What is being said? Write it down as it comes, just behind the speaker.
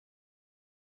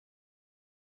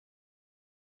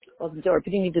Welcome to our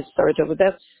Pidini to start over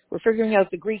that. We're figuring out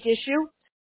the Greek issue.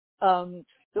 So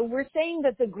we're saying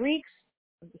that the Greeks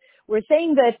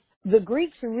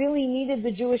really needed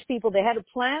the Jewish people. They had a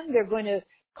plan. They're going to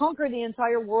conquer the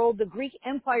entire world. The Greek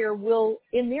Empire will,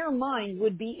 in their mind,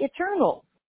 would be eternal.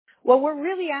 What we're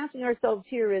really asking ourselves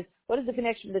here is, what is the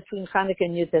connection between Hanukkah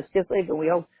and Yud Tes Kislev? And we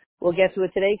hope we'll get to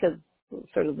it today because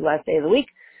it's sort of the last day of the week.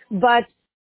 But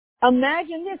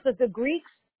imagine this, that the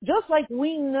Greeks, just like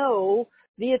we know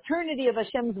the eternity of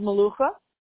Hashem's Malucha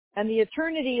and the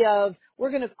eternity of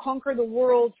we're going to conquer the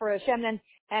world for Hashem,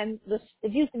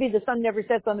 it used to be the sun never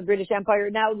sets on the British Empire.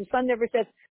 Now the sun never sets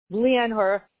Bli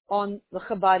Anhar on the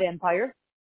Chabad Empire,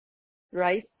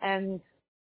 right? And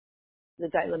the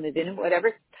Dailam Medinim,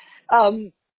 whatever.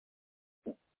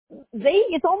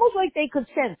 It's almost like they could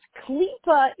sense.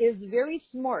 Klippa is very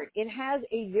smart. It has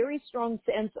a very strong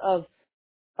sense of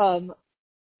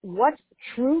what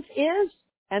truth is,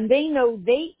 and they know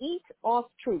they eat off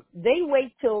truth. They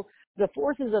wait till the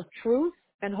forces of truth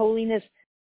and holiness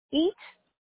eat,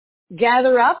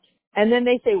 gather up, and then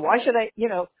they say, why should I,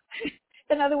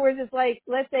 in other words, it's like,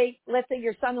 let's say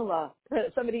your son-in-law,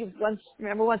 once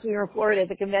we were in Florida at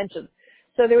the convention.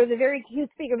 So there was a very cute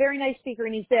speaker, very nice speaker,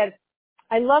 and he said,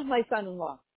 I love my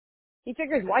son-in-law. He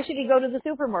figures, why should he go to the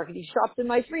supermarket? He shops in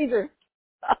my freezer.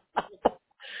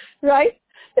 Right?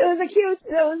 It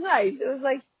was nice. It was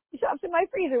like, he shops in my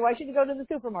freezer. Why should he go to the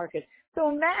supermarket? So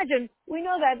imagine, we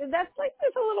know that's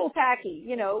a little tacky,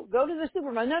 go to the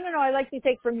supermarket. No, I like to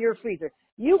take from your freezer.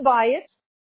 You buy it.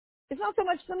 It's not so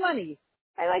much the money.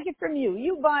 I like it from you.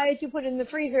 You buy it, you put it in the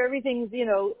freezer, everything's,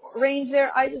 arranged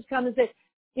there. I just come and say,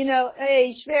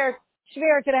 hey,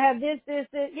 Shver, could I have this?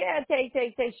 Yeah, take.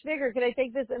 Shviger, could I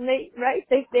take this? And they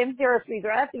empty our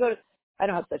freezer. I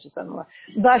don't have such a son-in-law.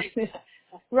 But,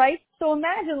 right? So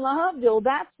imagine, Lahavdil,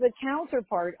 that's the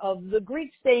counterpart of the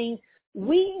Greeks saying,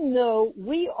 we know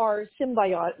we are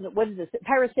symbiotic. What is this?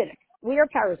 Parasitic. We are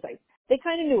parasites. They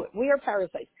kind of knew it. We are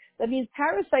parasites. That means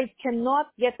parasites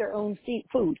cannot get their own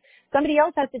food. Somebody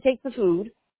else has to take the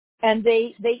food, and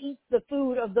they eat the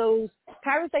food of those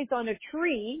parasites on a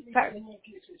tree.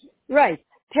 Right.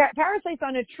 Parasites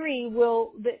on a tree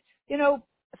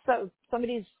so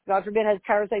somebody's, God forbid, has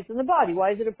parasites in the body.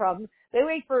 Why is it a problem? They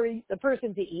wait for the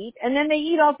person to eat, and then they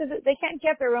eat off they can't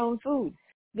get their own food.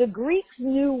 The Greeks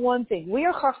knew one thing. We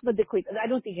are Chachma de Klipa. I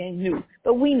don't think they knew,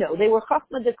 but we know. They were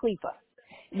Chachma de Klipa.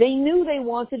 They knew they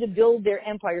wanted to build their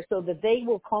empire so that they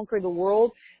will conquer the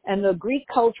world, and the Greek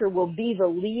culture will be the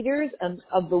leaders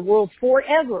of the world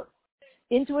forever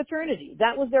into eternity.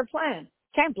 That was their plan.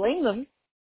 Can't blame them.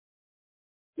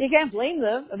 You can't blame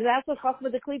them. I mean, that's what Chachma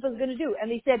de Klipa is going to do.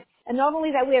 And they said, and not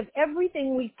only that, we have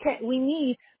everything we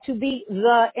need to be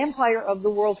the empire of the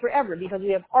world forever, because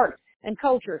we have art and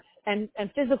culture and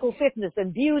physical fitness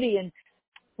and beauty. And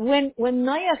when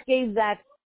Noach gave that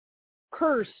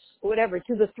curse, whatever,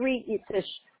 to the three, it's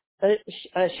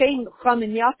Shem, Cham,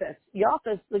 and Yafes.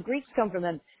 Yafes, the Greeks come from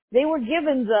them. They were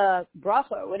given the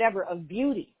bracha, or whatever, of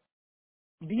beauty.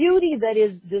 Beauty that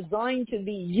is designed to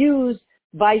be used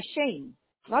by Shem,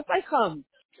 not by Cham,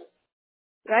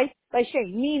 right? By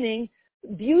Shem, meaning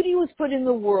beauty was put in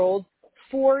the world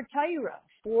for Torah,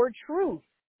 for truth,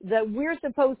 that we're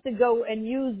supposed to go and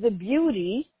use the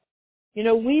beauty.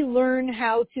 We learn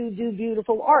how to do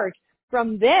beautiful art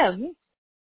from them.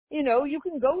 You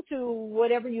can go to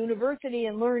whatever university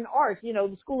and learn art,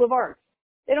 the School of Art.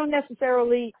 They don't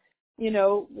necessarily,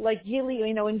 like Gili,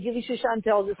 and Gili Shushan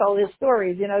tells us all his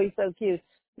stories, he's so cute.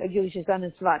 Gili Shushan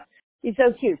and Svat. He's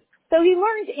so cute. So he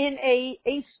learned in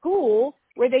a school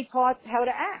where they taught how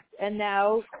to act. And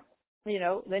now,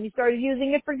 then he started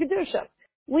using it for Kedusha.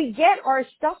 We get our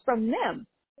stuff from them.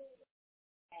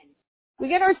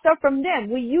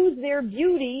 We use their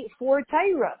beauty for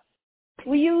Torah.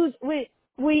 We use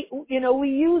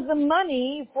the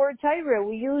money for Torah.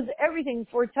 We use everything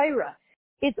for Torah.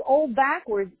 It's all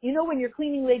backwards. When your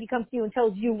cleaning lady comes to you and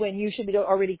tells you when you should be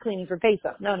already cleaning for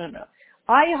Pesach. No.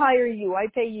 I hire you. I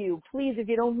pay you. Please, if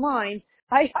you don't mind,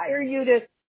 I hire you to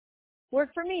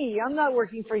work for me. I'm not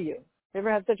working for you.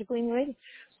 Ever have such a cleaning lady?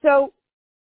 So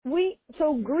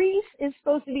Greece is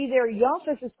supposed to be there.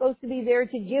 Yafes is supposed to be there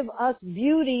to give us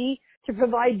beauty, to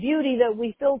provide beauty that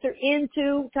we filter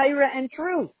into Torah and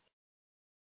truth.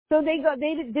 So they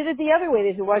did it the other way.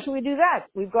 They said, why should we do that?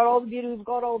 We've got all the beauty. We've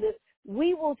got all this.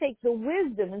 We will take the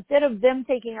wisdom instead of them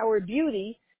taking our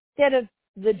beauty, instead of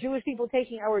the Jewish people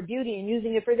taking our beauty and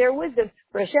using it for their wisdom,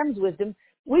 for Hashem's wisdom.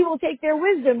 We will take their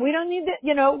wisdom. We don't need that,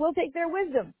 we'll take their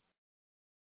wisdom.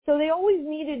 So they always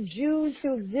needed Jews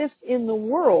to exist in the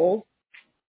world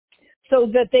so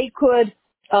that they could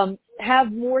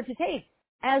have more to take.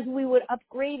 as we would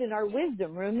upgrade in our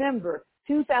wisdom. Remember,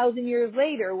 2,000 years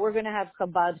later, we're going to have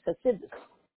Chabad Hasidus.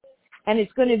 And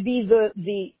it's going to be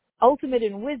the ultimate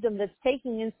in wisdom that's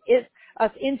taking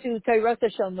us into Tairata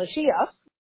Shel Mashiach.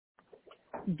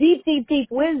 Deep, deep, deep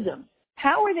wisdom.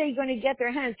 How are they going to get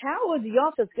their hands? How is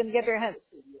Yosef going to get their hands?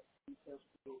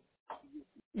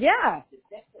 Yeah.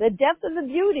 The depth of the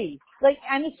beauty.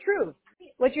 And it's true.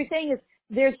 What you're saying is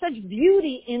there's such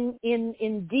beauty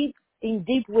in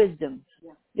deep wisdom.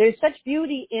 There's such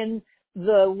beauty in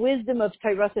the wisdom of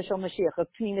Tairata Shel Mashiach, of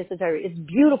Pnimis HaTorah. It's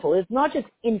beautiful. It's not just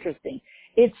interesting.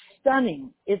 It's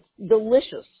stunning. It's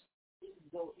delicious.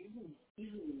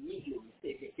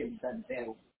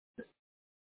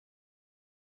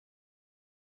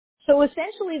 So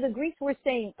essentially the Greeks were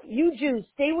saying, you Jews,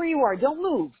 stay where you are. Don't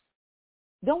move.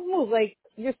 Don't move. Like,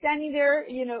 you're standing there,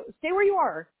 stay where you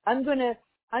are. I'm gonna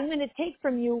take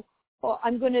from you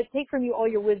all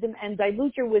your wisdom and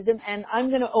dilute your wisdom, and I'm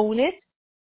gonna own it.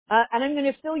 And I'm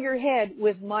gonna fill your head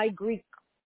with my Greek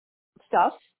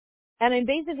stuff. And I'm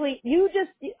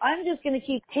just gonna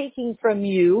keep taking from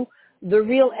you the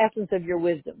real essence of your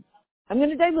wisdom. I'm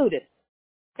gonna dilute it.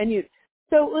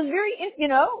 So it was very,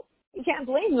 you can't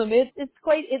blame them.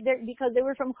 Because they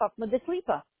were from Chachma de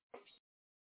Klipa.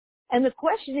 And the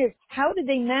question is, how did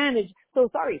they manage? So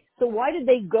why did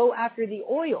they go after the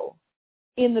oil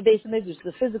in the Beis HaMikdash,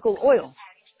 the physical oil?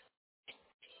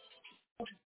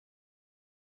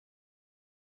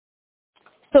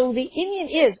 So the Indian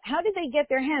is, how did they get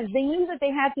their hands? They knew that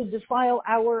they had to defile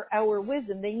our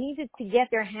wisdom. They needed to get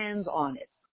their hands on it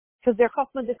because they're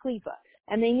Chachma de Klipa,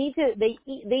 and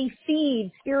they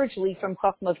feed spiritually from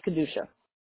Chachma of Kedusha,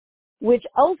 which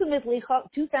ultimately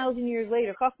 2,000 years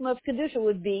later, Chachma of Kedusha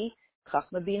would be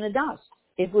Chachma Bina Das.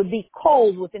 It would be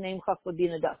called with the name Chachma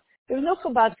Bina Das. There was no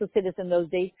Chabad Hasidus in those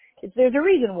days. There's a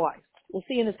reason why. We'll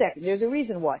see in a second. There's a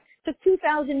reason why. It took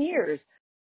 2,000 years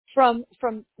from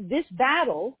this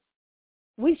battle.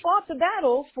 We fought the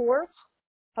battle for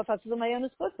Hafatz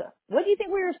L'Mayanos Pusa. What do you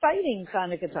think we were fighting,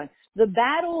 Chanukah time? The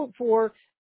battle for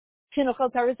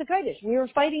Chinuchot Taras HaKodesh. We were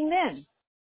fighting then.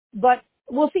 But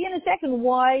we'll see in a second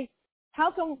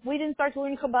how come we didn't start to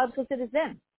learn Chabad Hasidus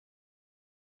then?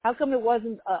 How come it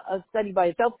wasn't a study by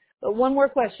itself? But one more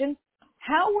question.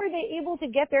 How were they able to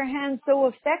get their hands so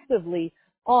effectively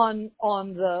on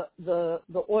the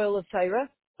oil of Torah,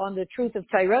 on the truth of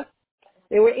Torah?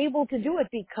 They were able to do it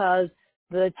because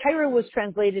the Torah was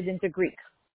translated into Greek.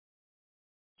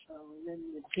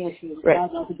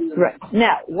 Right.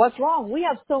 Now, what's wrong? We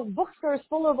have bookstores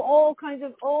full of all kinds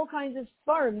of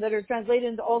farm that are translated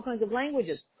into all kinds of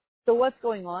languages. So what's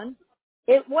going on?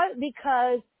 It was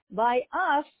because by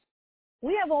us,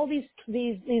 we have all these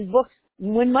books.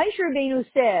 When Moshe Rabbeinu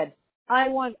said, I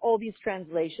want all these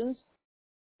translations,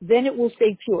 then it will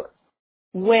stay pure.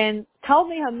 When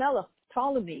Ptolemy HaMelech,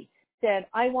 Ptolemy, said,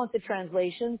 I want the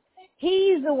translations,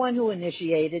 he's the one who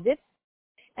initiated it.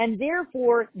 And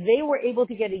therefore, they were able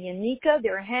to get a Yanika,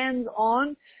 their hands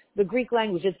on the Greek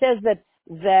language. It says that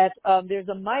there's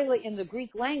a Mila in the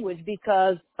Greek language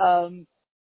because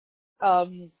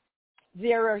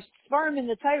there are Sfarim in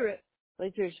the Torah.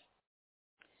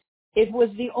 It was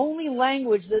the only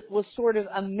language that was sort of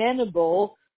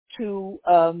amenable to.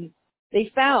 The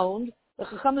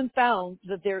Chachamim found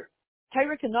that their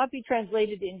Torah cannot be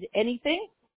translated into anything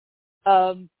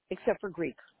except for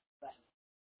Greek.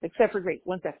 Except for Greek.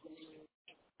 One sec.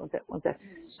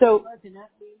 So,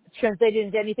 translated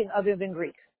into anything other than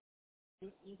Greek.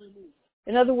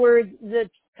 In other words, the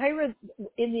Torah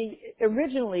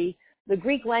originally the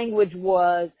Greek language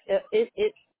was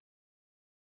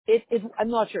I'm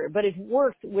not sure, but it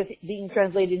worked with being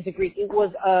translated into Greek.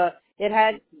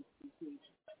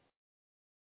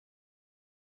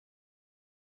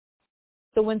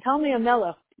 So when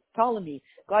Ptolemy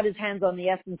got his hands on the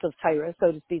essence of Torah,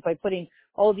 so to speak, by putting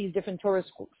all these different Torah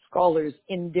scholars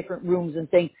in different rooms and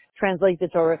saying, translate the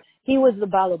Torah, he was the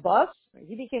Balabas.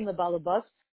 He became the Balabas,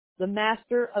 the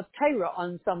master of Torah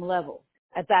on some level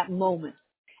at that moment.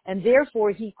 And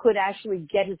therefore, he could actually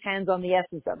get his hands on the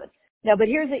essence of it. Now, but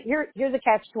here's a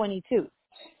catch-22.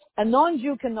 A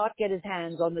non-Jew cannot get his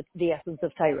hands on the essence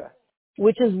of Torah,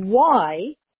 which is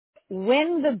why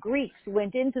when the Greeks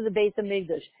went into the Beis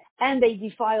HaMikdash and they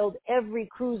defiled every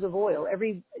cruse of oil,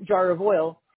 every jar of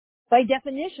oil, by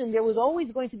definition, there was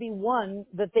always going to be one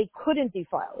that they couldn't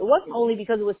defile. It wasn't only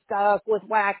because it was stuck with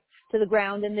wax to the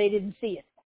ground and they didn't see it.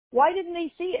 Why didn't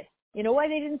they see it? You know why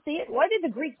they didn't see it? Why did the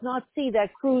Greeks not see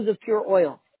that cruse of pure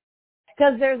oil?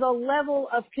 Because there's a level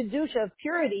of kedusha, of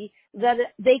purity, that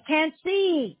they can't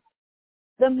see.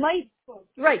 The Maida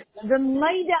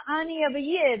Ani of a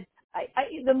Yid.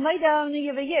 The Maida Ani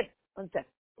of a Yid. One sec.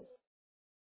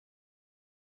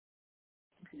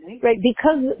 Right,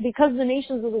 because the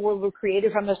nations of the world were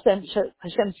created from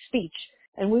Hashem's speech,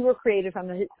 and we were created from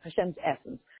Hashem's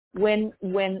essence. When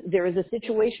there is a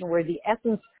situation where the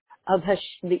essence of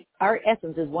our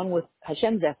essence is one with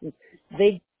Hashem's essence,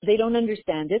 they don't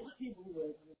understand it.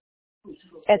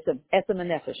 Esem and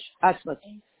nefesh, atzmos.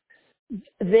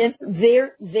 Then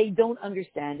they don't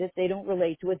understand it. They don't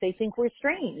relate to it. They think we're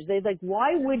strange. They're like,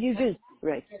 why would you do?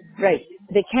 Right.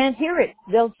 They can't hear it.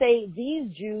 They'll say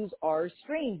these Jews are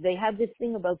strange. They have this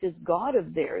thing about this God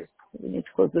of theirs.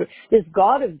 This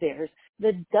God of theirs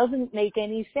that doesn't make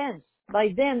any sense. By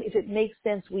them, if it makes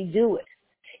sense, we do it.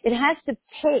 It has to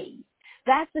pay.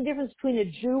 That's the difference between a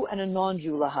Jew and a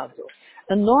non-Jew, lahavdil.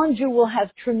 A non-Jew will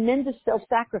have tremendous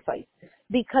self-sacrifice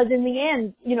because in the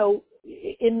end,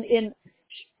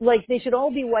 like they should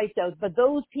all be wiped out, but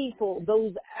those people,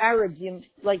 those Arabs,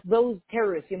 like those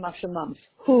terrorists, Yamach Shemam,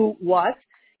 who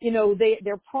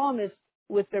they're promised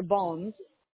with their bombs,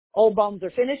 all bombs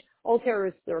are finished, all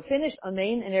terrorists are finished,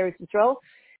 amen, in Eretz Yisrael,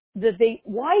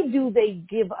 why do they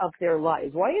give up their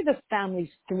lives? Why are the families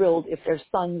thrilled if their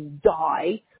sons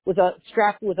die with a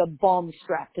bomb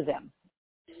strapped to them?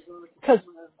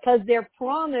 Because they're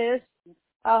promised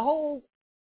a whole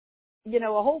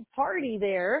party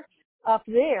up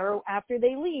there after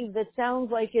they leave that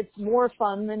sounds like it's more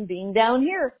fun than being down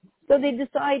here. So they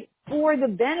decide for the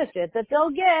benefit that they'll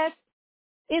get,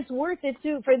 it's worth it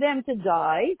for them to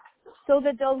die so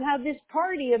that they'll have this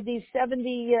party of these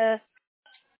 70,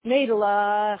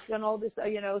 Meidalach and all this,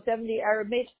 70 Arab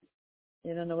maids.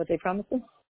 You don't know what they promised them?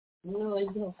 No, I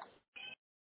don't.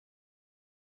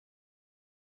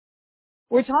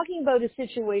 We're talking about a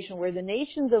situation where the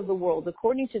nations of the world,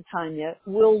 according to Tanya,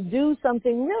 will do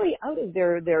something really out of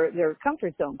their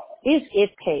comfort zone if it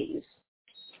pays.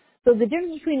 So the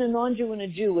difference between a non-Jew and a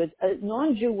Jew is a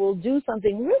non-Jew will do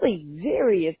something really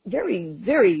very, very,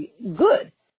 very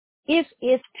good if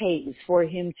it pays for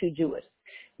him to do it.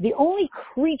 The only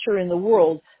creature in the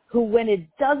world who, when it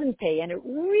doesn't pay, and it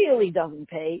really doesn't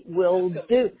pay, will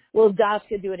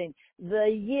dafka do it in. The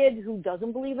Yid who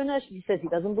doesn't believe in us, he says he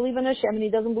doesn't believe in Hashem, and he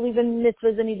doesn't believe in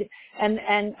mitzvahs, and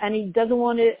he doesn't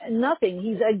want it, nothing.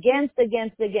 He's against.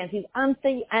 He's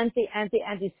anti,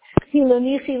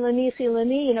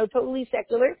 chiloni, totally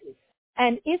secular.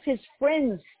 And if his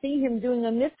friends see him doing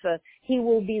a mitzvah, he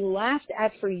will be laughed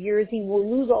at for years. He will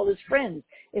lose all his friends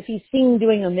if he's seen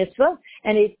doing a mitzvah,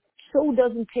 and it so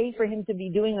doesn't pay for him to be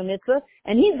doing a mitzvah,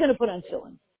 and he's going to put on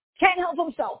tefillin. Can't help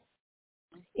himself.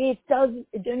 It doesn't.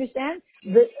 Do you understand?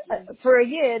 For a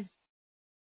yid,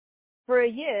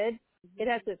 it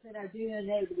has to.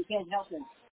 He can't help him.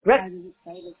 Right.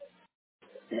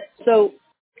 So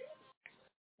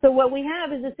what we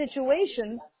have is a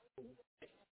situation.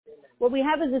 What we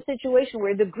have is a situation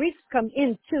where the Greeks come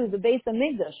into the Beis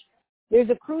Hamikdash. There's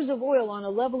a cruse of oil on a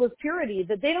level of purity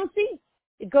that they don't see.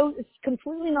 It's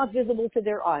completely not visible to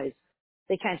their eyes.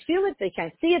 They can't feel it, they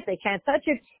can't see it, they can't touch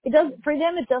it. For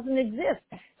them it doesn't exist.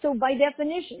 So by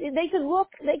definition, they could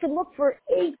look for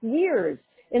 8 years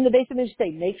in the Beis Hamikdash,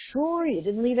 say, make sure you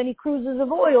didn't leave any cruises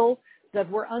of oil that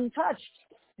were untouched.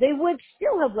 They would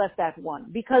still have left that one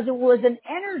because it was an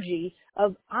energy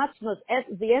of Atzmos,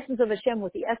 the essence of Hashem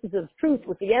with the essence of truth,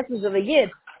 with the essence of a Yid,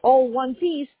 all one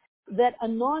piece, that a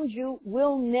non-Jew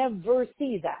will never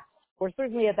see that. Or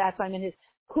certainly at that time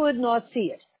could not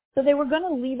see it. So they were going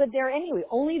to leave it there anyway.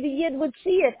 Only the Yid would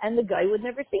see it and the guy would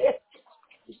never see it.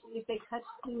 If they touch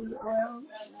the oil?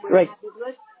 Right.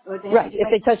 Right, if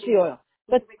they touch the oil.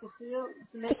 But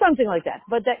something like that.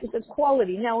 But that is a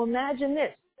quality. Now imagine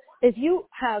this. If you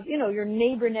have, your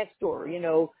neighbor next door,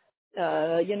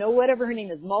 whatever her name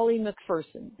is, Molly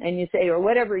McPherson, and you say, or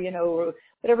whatever, or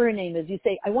whatever her name is, you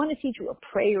say, I want to teach you a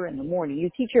prayer in the morning. You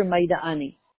teach her Maida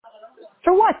Ani.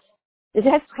 For what? It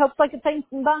helps like a thing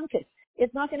from Bankas.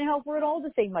 It's not going to help her at all to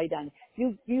say Maidan.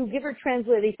 You give her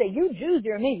translator. They say, you Jews,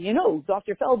 you're amazing.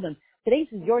 Dr. Feldman, today's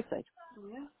is your site.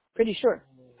 Yeah. Pretty sure.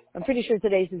 I'm pretty sure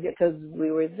today's is because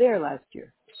we were there last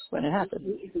year when it happened.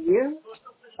 It's a year?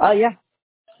 Yeah.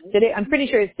 Today, I'm pretty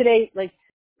sure it's today, right?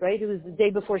 It was the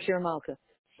day before Shir Malka.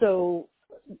 So,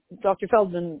 Dr.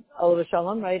 Feldman, Oliver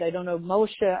Shalom, right? I don't know,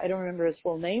 Moshe, I don't remember his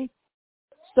full name.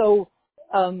 So,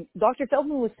 Dr.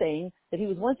 Feldman was saying that he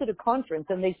was once at a conference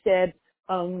and they said,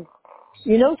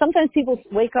 sometimes people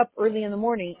wake up early in the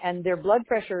morning and their blood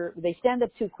pressure, they stand up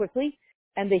too quickly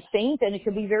and they faint and it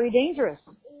can be very dangerous.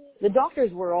 The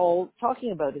doctors were all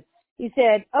talking about it. He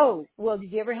said, oh, well,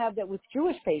 did you ever have that with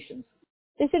Jewish patients?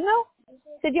 They said, no. He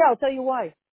said, yeah, I'll tell you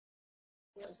why.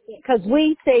 Because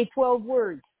we say 12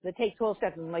 words that take 12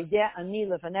 seconds.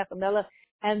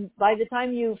 And by the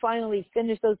time you finally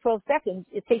finish those 12 seconds,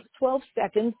 it takes 12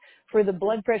 seconds for the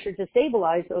blood pressure to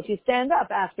stabilize. So if you stand up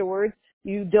afterwards,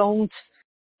 you don't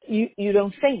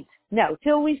faint. Now,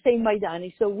 till we say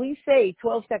Maidani, so we say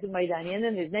 12-second Maidani, and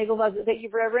then there's Nagelvaz that take you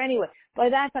forever anyway. By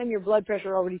that time, your blood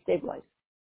pressure already stabilized.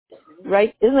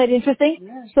 Right? Isn't that interesting?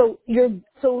 Yeah.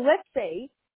 So let's say,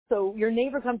 so your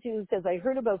neighbor comes to you and says, I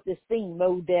heard about this thing,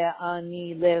 Modeh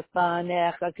Ani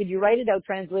Lefanecha. Could you write it out,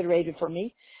 transliterated for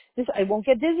me? This, I won't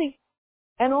get dizzy.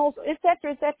 And also, et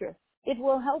cetera, et cetera. It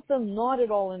will help them not at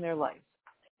all in their life.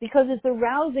 Because it's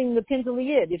arousing the Pintel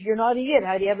Yid. If you're not a Yid,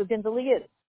 how do you have a Pintel Yid?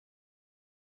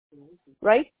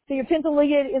 Right? So your Pintel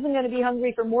Yid isn't going to be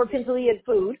hungry for more Pintel Yid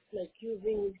food. Like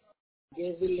using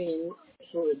gasoline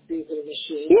for a diesel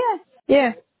machine. Yeah.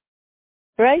 Yeah.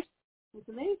 Right? It's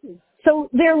amazing. So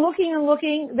they're looking and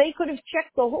looking. They could have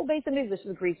checked the whole base of English,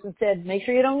 the Greeks, and said, make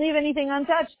sure you don't leave anything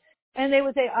untouched. And they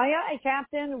would say, aye, aye,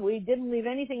 Captain, we didn't leave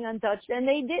anything untouched. And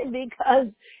they did because,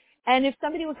 and if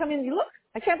somebody would come in and look,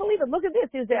 I can't believe it, look at this.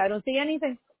 You'd say, I don't see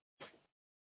anything.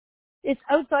 It's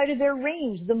outside of their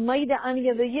range, the Maida Ani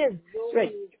of the Yid.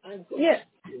 Right. Yeah.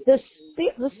 The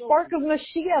spark of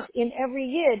Mashiach in every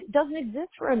Yid doesn't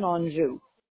exist for a non-Jew.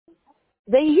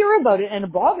 They hear about it and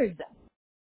it bothers them.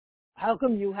 How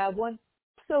come you have one?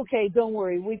 It's okay, don't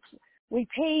worry. We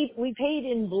paid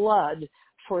in blood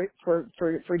for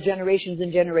generations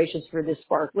and generations for this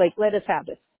spark. Like, let us have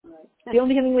it. Right. The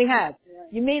only thing we have.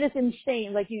 Right. You made us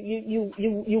insane. Like you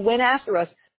went after us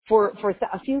for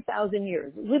a few thousand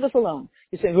years. Leave us alone.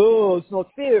 You say, oh, it's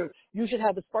not fair. You should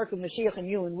have the spark of Mashiach in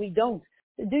you, and we don't.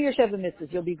 Do your Sheva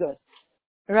mitzvahs, you'll be good.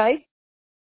 Right?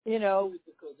 You know.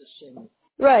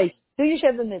 Right. Do your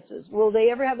Sheva mitzvahs. Will they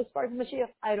ever have a spark of Mashiach?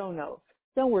 I don't know.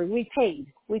 Don't worry. We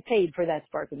paid for that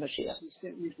spark of Mashiach.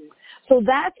 So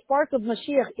that spark of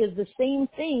Mashiach is the same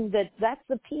thing that's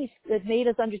the piece that made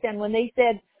us understand when they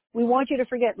said, we want you to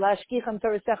forget, Lashkicham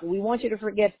Torah, we want you to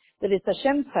forget that it's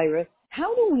Hashem's Torah.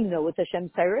 How do we know it's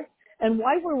Hashem's Torah? And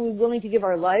why were we willing to give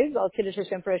our lives, Al Kiddush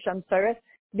Hashem for Hashem's Torah?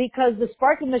 Because the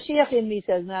spark of Mashiach in me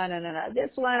says, no. This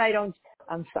one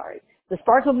I'm sorry. The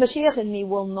spark of Mashiach in me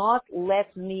will not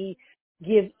let me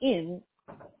give in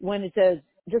when it says,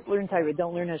 just learn Torah,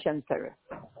 don't learn Hashem's Torah.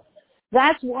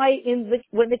 That's why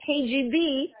when the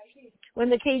KGB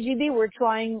were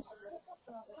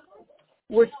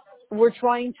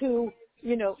trying to,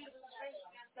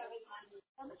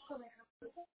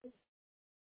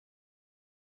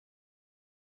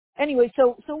 anyway,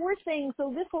 so we're saying,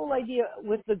 so this whole idea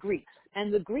with the Greeks,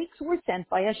 and the Greeks were sent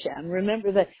by Hashem.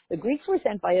 Remember that the Greeks were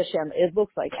sent by Hashem, it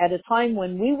looks like, at a time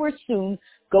when we were soon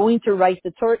going to write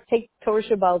the Torah, take Torah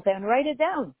Shebaal Peh and write it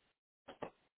down.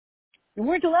 You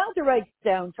weren't allowed to write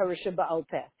down Torah Shebaal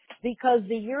Peh because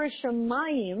the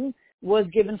Yerushalayim was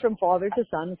given from father to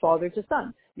son, father to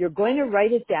son. You're going to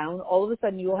write it down. All of a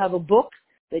sudden you will have a book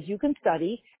that you can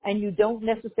study, and you don't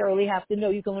necessarily have to know.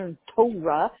 You can learn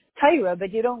Torah,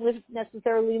 but you don't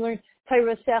necessarily learn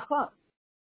Torah Secha.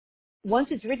 Once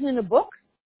it's written in a book,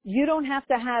 you don't have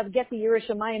to get the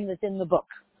Yerushalayim that's in the book.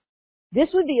 This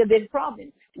would be a big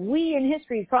problem. We in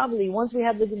history probably, once we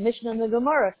have the Mishnah and the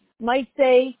Gemara, might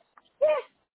say,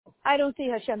 I don't see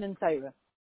Hashem in Torah.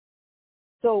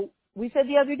 So we said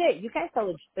the other day, you can't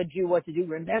tell a Jew what to do.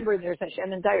 Remember, there's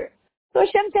Hashem in Torah. So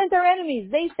Hashem sent our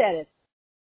enemies. They said it.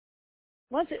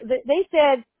 They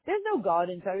said, there's no God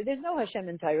in Torah. There's no Hashem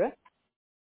in Torah.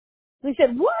 We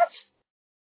said, what?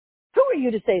 Who are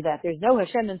you to say that? There's no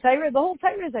Hashem in Torah. The whole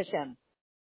Torah is Hashem.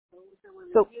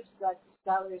 So got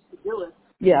scholars to do it.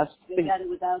 Yes. They got it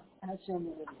without Hashem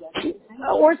in it.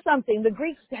 Or something. The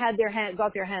Greeks got their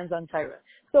hands on Torah.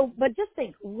 So, but just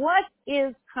think, what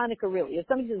is Hanukkah really? If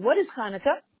somebody says, what is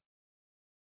Hanukkah?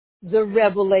 The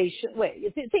revelation. Wait,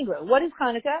 you think about it. What is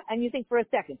Hanukkah? And you think for a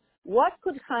second, what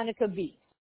could Hanukkah be?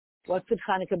 What could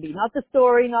Hanukkah be? Not the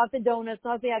story, not the donuts,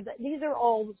 not the, these are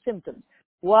all symptoms.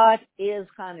 What is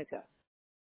Hanukkah?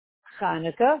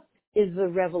 Hanukkah is the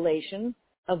revelation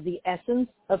of the essence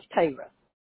of Torah.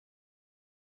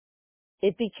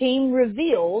 It became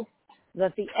revealed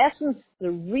that the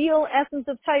real essence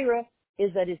of Torah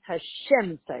is that it's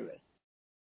Hashem's Torah.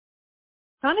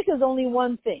 Hanukkah is only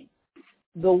one thing.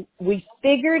 We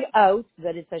figured out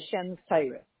that it's Hashem's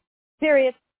Torah.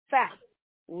 Period. Fact.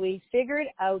 We figured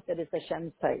out that it's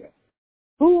Hashem's Torah.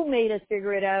 Who made us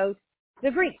figure it out?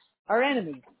 The Greeks, our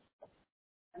enemies.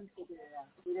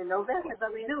 We didn't know that. I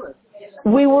thought we knew it.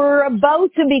 We were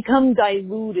about to become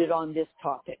diluted on this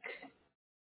topic.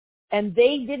 And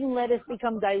they didn't let us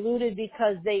become diluted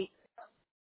because they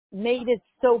made it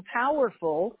so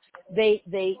powerful. They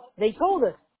told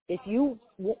us, if you...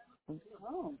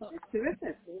 Oh, it's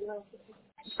terrific.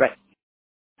 Right.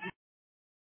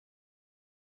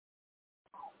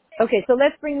 Okay, so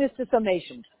let's bring this to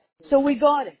summation. So we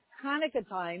got it. Hanukkah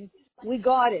time, we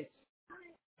got it.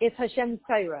 It's Hashem's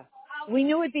Torah. We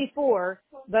knew it before,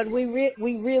 but we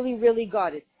really, really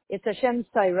got it. It's Hashem's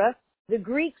Torah. The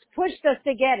Greeks pushed us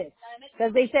to get it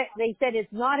because they said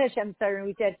it's not Hashem's Torah, and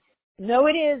we said no,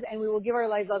 it is, and we will give our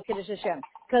lives al Kiddush Hashem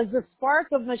because the spark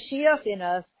of Mashiach in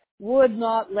us would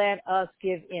not let us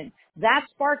give in. That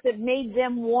spark that made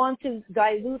them want to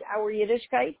dilute our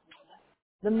Yiddishkeit,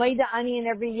 the Maida Ani in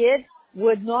every Yid,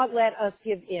 would not let us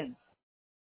give in.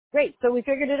 Great, so we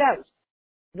figured it out.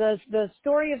 The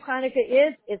story of Hanukkah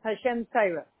is, it's Hashem's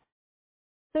Torah.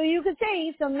 So you could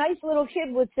say, some nice little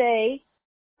kid would say,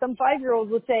 some 5-year-old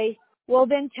would say, well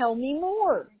then tell me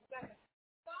more.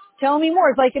 Tell me more.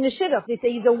 It's like in the shidduch, they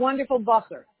say he's a wonderful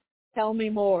bacher. Tell me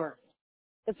more.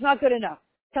 It's not good enough.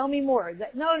 Tell me more.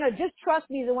 No, just trust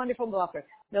me, he's a wonderful bacher.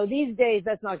 No, these days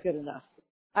that's not good enough.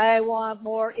 I want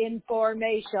more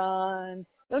information.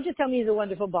 Don't just tell me he's a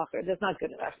wonderful bacher. That's not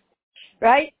good enough.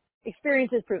 Right?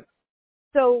 Experience is proof.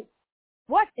 So,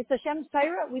 what? It's Hashem's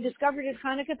Torah? We discovered it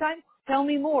Hanukkah time? Tell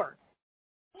me more.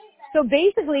 So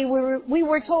basically, we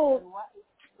were told,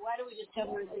 Why do we just tell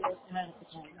her this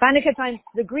Hanukkah time,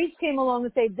 the Greeks came along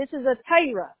and said, this is a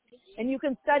Torah, and you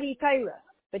can study Torah,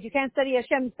 but you can't study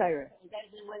Hashem's Torah. That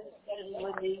is when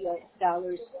the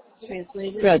scholars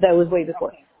translated? Yeah, that was way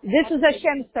before. This is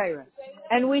Hashem's Torah.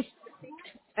 And we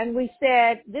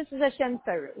said, this is Hashem's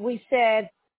Torah. We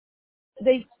said,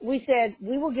 we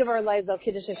will give our lives al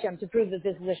Kiddush Hashem to prove that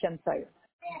this is Hashem's Torah.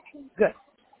 Good.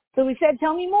 So we said,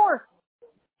 tell me more.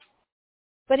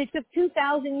 But it took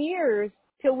 2,000 years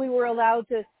till we were allowed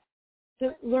to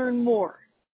learn more.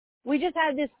 We just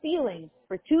had this feeling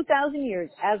for 2,000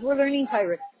 years as we're learning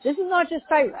Torah. This is not just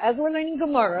Torah. As we're learning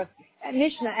Gemara, and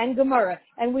Mishnah and Gemara,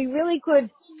 and we really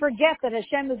could forget that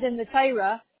Hashem is in the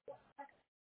Torah,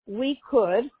 we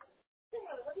could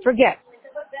forget.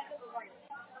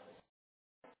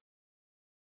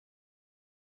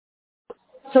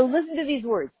 So listen to these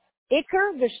words.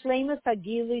 Iker v'shleimus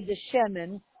hagili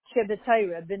d'shemen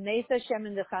shebetayra b'neis Hashem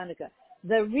in the Chanukah.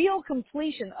 The real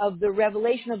completion of the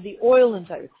revelation of the oil in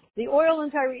Torah. The oil in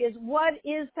Torah is, what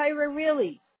is Torah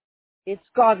really? It's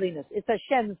godliness. It's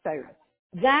Hashem's Torah.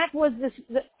 That was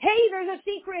hey, there's a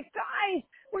secret, guys!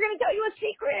 We're going to tell you a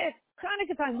secret!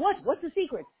 Hanukkah time. What's the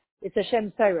secret? It's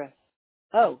Hashem's Torah.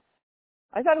 Oh,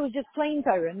 I thought it was just plain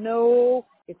Torah. No,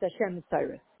 it's Hashem's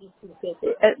Torah.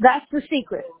 That's the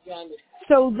secret.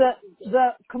 So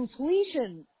the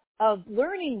completion of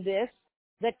learning this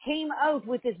that came out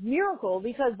with this miracle,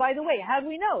 because by the way, how do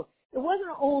we know? It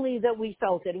wasn't only that we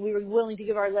felt it and we were willing to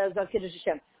give our lives al Kiddush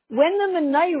Hashem. When the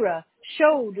Menorah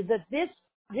showed that this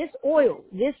oil,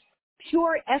 this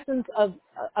pure essence of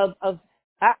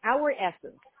our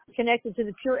essence, connected to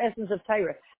the pure essence of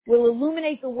Torah, will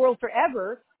illuminate the world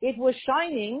forever, it was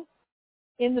shining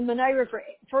in the Menorah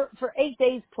for 8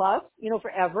 days plus,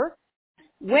 forever.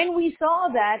 When we saw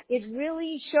that, it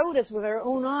really showed us with our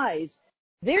own eyes,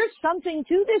 there's something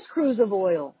to this cruse of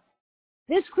oil.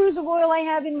 This cruse of oil I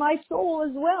have in my soul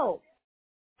as well.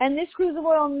 And this cruse of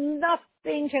oil,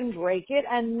 nothing can break it,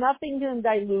 and nothing can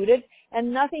dilute it,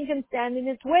 and nothing can stand in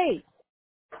its way.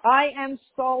 I am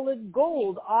solid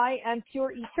gold. I am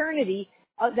pure eternity.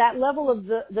 That level of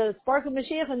the spark of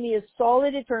Mashiach in me is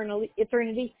solid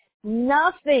eternity.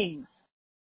 Nothing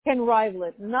can rival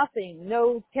it. Nothing.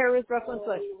 No terrorist reference.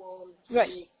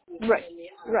 Right.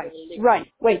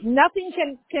 Wait, nothing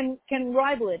can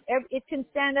rival it. It can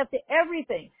stand up to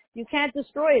everything. You can't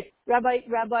destroy it. Rabbi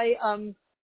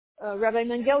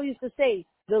Mengel used to say,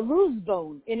 the loose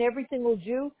bone in every single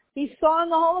Jew, he saw in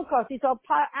the Holocaust. He saw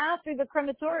after the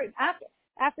crematorium,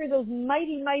 after those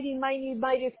mighty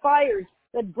fires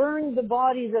that burned the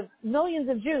bodies of millions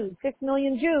of Jews, 6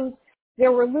 million Jews,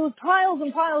 there were piles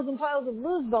and piles and piles of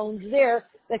loose bones there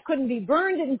that couldn't be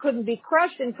burned and couldn't be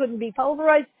crushed and couldn't be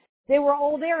pulverized. They were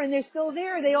all there, and they're still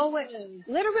there. They all went,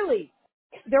 literally,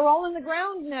 they're all in the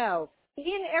ground now.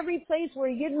 In every place where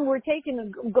Yidden were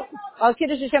taken,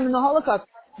 Kiddush Hashem in the Holocaust,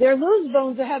 their loose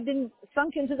bones have been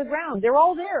sunk into the ground. They're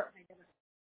all there.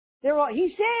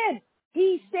 He said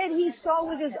he saw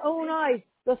with his own eyes.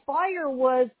 The fire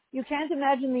was, you can't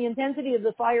imagine the intensity of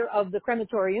the fire of the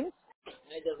crematoriums.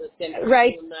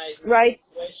 Right.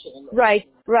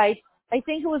 I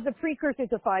think it was the precursor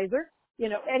to Pfizer.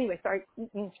 Anyway, sorry.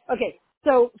 Okay.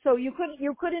 So you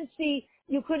couldn't see,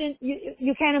 you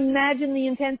can't imagine the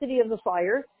intensity of the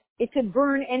fire. It could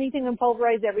burn anything and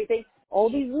pulverize everything. All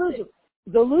these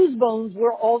the loose bones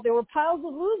there were piles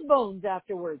of loose bones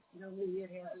afterwards.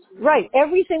 Right.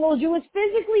 Every single Jew is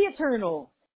physically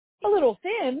eternal. A little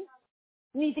thin,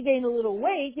 You need to gain a little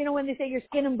weight. You know, when they say your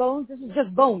skin and bones, this is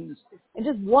just bones. And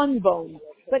just one bone.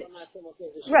 But,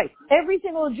 right, every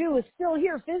single Jew is still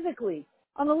here physically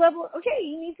on the level, okay,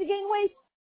 he needs to gain weight.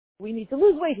 We need to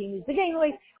lose weight. He needs to gain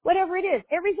weight. Whatever it is.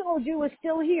 Every single Jew is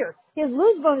still here. His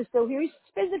loose bone is still here. He's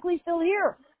physically still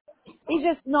here. He's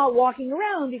just not walking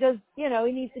around because, you know,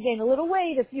 he needs to gain a little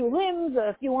weight, a few limbs,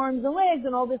 a few arms and legs,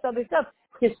 and all this other stuff.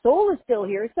 His soul is still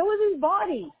here. So is his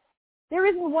body. There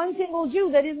isn't one single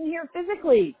Jew that isn't here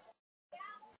physically.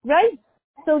 Right?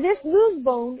 So this loose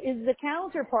bone is the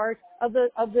counterpart of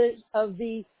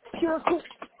the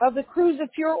cruise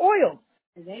of pure oil.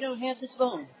 They don't have this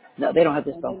bone. No, they don't have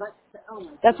this bone.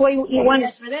 That's why you want.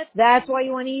 That's why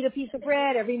you want to eat a piece of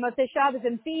bread every Motzei Shabbos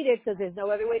and feed it, because there's no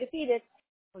other way to feed it.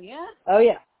 Oh yeah. Oh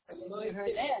yeah. I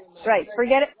heard that. Right.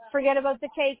 Forget it. Forget about the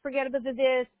cake. Forget about the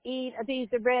this. Eat a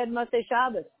piece of bread Motzei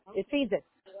Shabbos. It feeds it.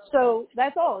 So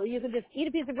that's all. You can just eat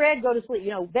a piece of bread, go to sleep.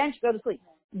 You know, bench, go to sleep.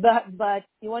 But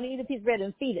you want to eat a piece of bread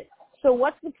and feed it. So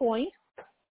what's the point?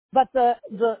 But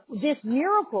this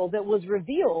miracle that was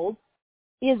revealed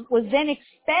was then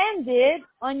expanded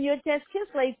on Yud Tes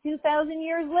Kislev 2,000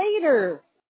 years later.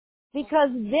 Because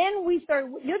then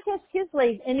Yud Tes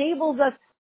Kislev enables us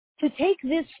to take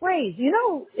this phrase. You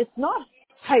know, it's not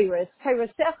Tyra, it's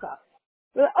Tyrasecha.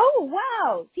 Oh,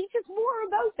 wow, teach us more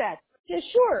about that. Yeah,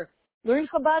 sure. Learn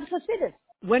Chabad Hasidus.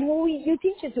 When will you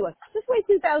teach it to us? Just wait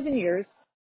 2,000 years,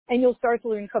 and you'll start to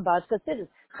learn Chabad Hasidus.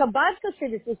 Chabad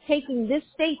Hasidus is taking this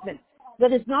statement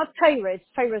that is not Tyra, it's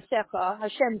Tyrasecha,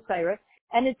 Hashem Tyra,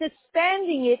 and it's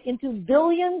expanding it into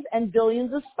billions and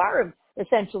billions of Sfarim,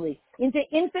 essentially, into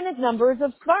infinite numbers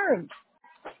of Sfarim.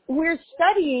 We're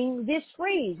studying this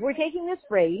phrase. We're taking this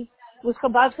phrase with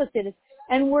Chabad Hasidus,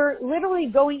 and we're literally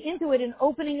going into it and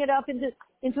opening it up into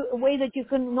a way that you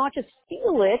can not just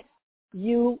feel it,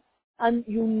 you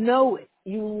know it.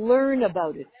 You learn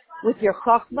about it. With your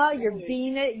Chachma, your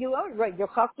Bina, your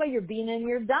Chachma, your Bina, and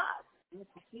your Das.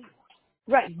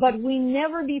 Right, but we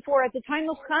never before, at the time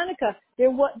of Hanukkah,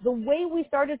 the way we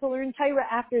started to learn Torah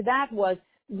after that was,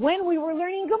 when we were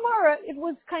learning Gemara, it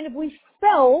was kind of, we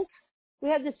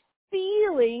had this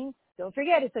feeling, don't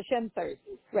forget it's Hashem Torah,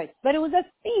 right, but it was a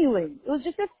feeling, it was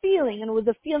just a feeling, and it was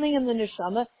a feeling in the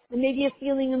neshama, and maybe a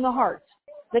feeling in the heart,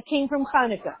 that came from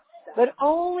Hanukkah, but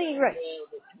only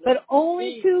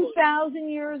 2,000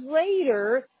 years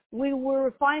later, we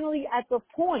were finally at the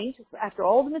point, after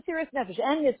all the Mesiras Nefesh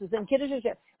and Mitzvahs and Kiddush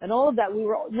Hashem and all of that, we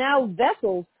were now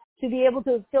vessels to be able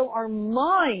to fill our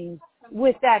minds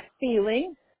with that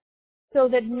feeling, so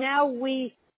that now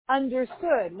we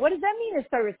understood. What does that mean as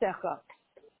Tyrasecha?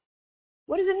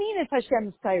 What does it mean as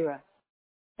Hashem's Torah?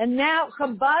 And now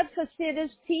Chabad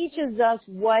Hasidus teaches us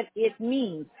what it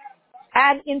means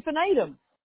ad infinitum.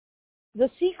 The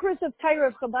secrets of Torah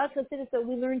of Chabad Hasidus that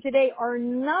we learn today are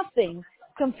nothing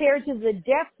compared to the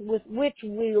depth with which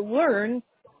we learn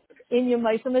in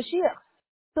Yemaisa Mashiach.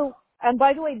 So, and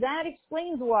by the way, that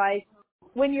explains why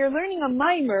when you're learning a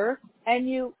mimer and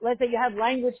let's say you have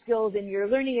language skills and you're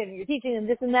learning it and you're teaching and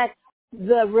this and that,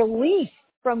 the relief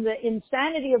from the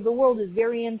insanity of the world is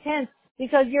very intense,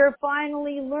 because you're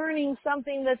finally learning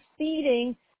something that's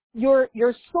feeding your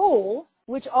soul,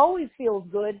 which always feels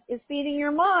good, is feeding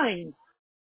your mind.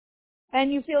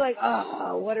 And you feel like,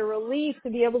 oh, what a relief to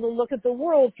be able to look at the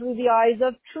world through the eyes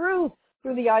of truth,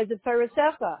 through the eyes of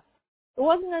Tyrasecha. It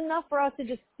wasn't enough for us to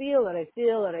just feel it. I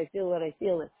feel it. I feel it. I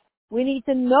feel it. We need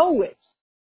to know it.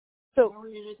 So,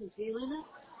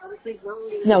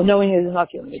 no, knowing it is not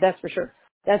feeling it. That's for sure.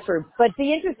 That's for. But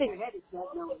the interesting.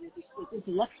 It's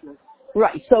intellectual.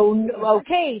 Right. So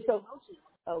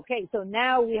so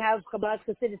now we have Chabad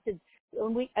Hasidus,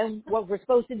 and what we're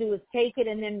supposed to do is take it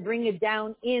and then bring it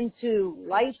down into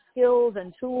life skills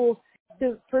and tools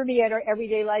to permeate our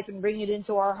everyday life and bring it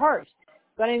into our heart.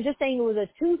 But I'm just saying it was a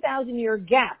 2,000-year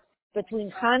gap between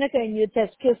Hanukkah and Yud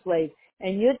Tes Kislev,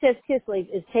 and Yud Tes Kislev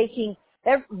is taking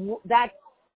that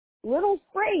little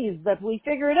phrase that we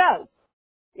figured out.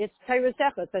 It's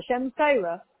Tyrasecha, it's Hashem's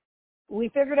Torah. We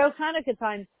figured out Hanukkah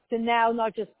time to now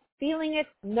not just feeling it,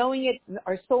 knowing it,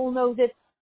 our soul knows it,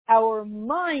 our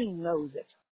mind knows it.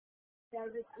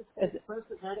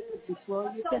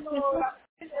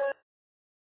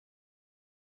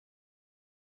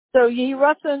 So Yehi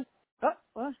Ratzon.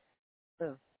 What?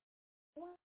 Oh.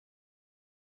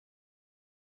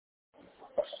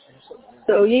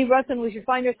 So Yehi Ratzon, we should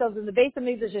find ourselves in the Beis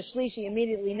HaMikdash Shlishi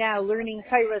immediately now, learning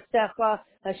Tyrasecha,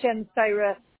 Hashem's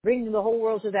Torah, bringing the whole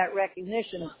world to that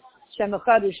recognition. Shem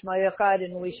Echad U'Shma Echad,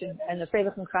 and the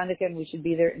Freilich and Chanukah, and we should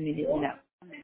be there immediately now.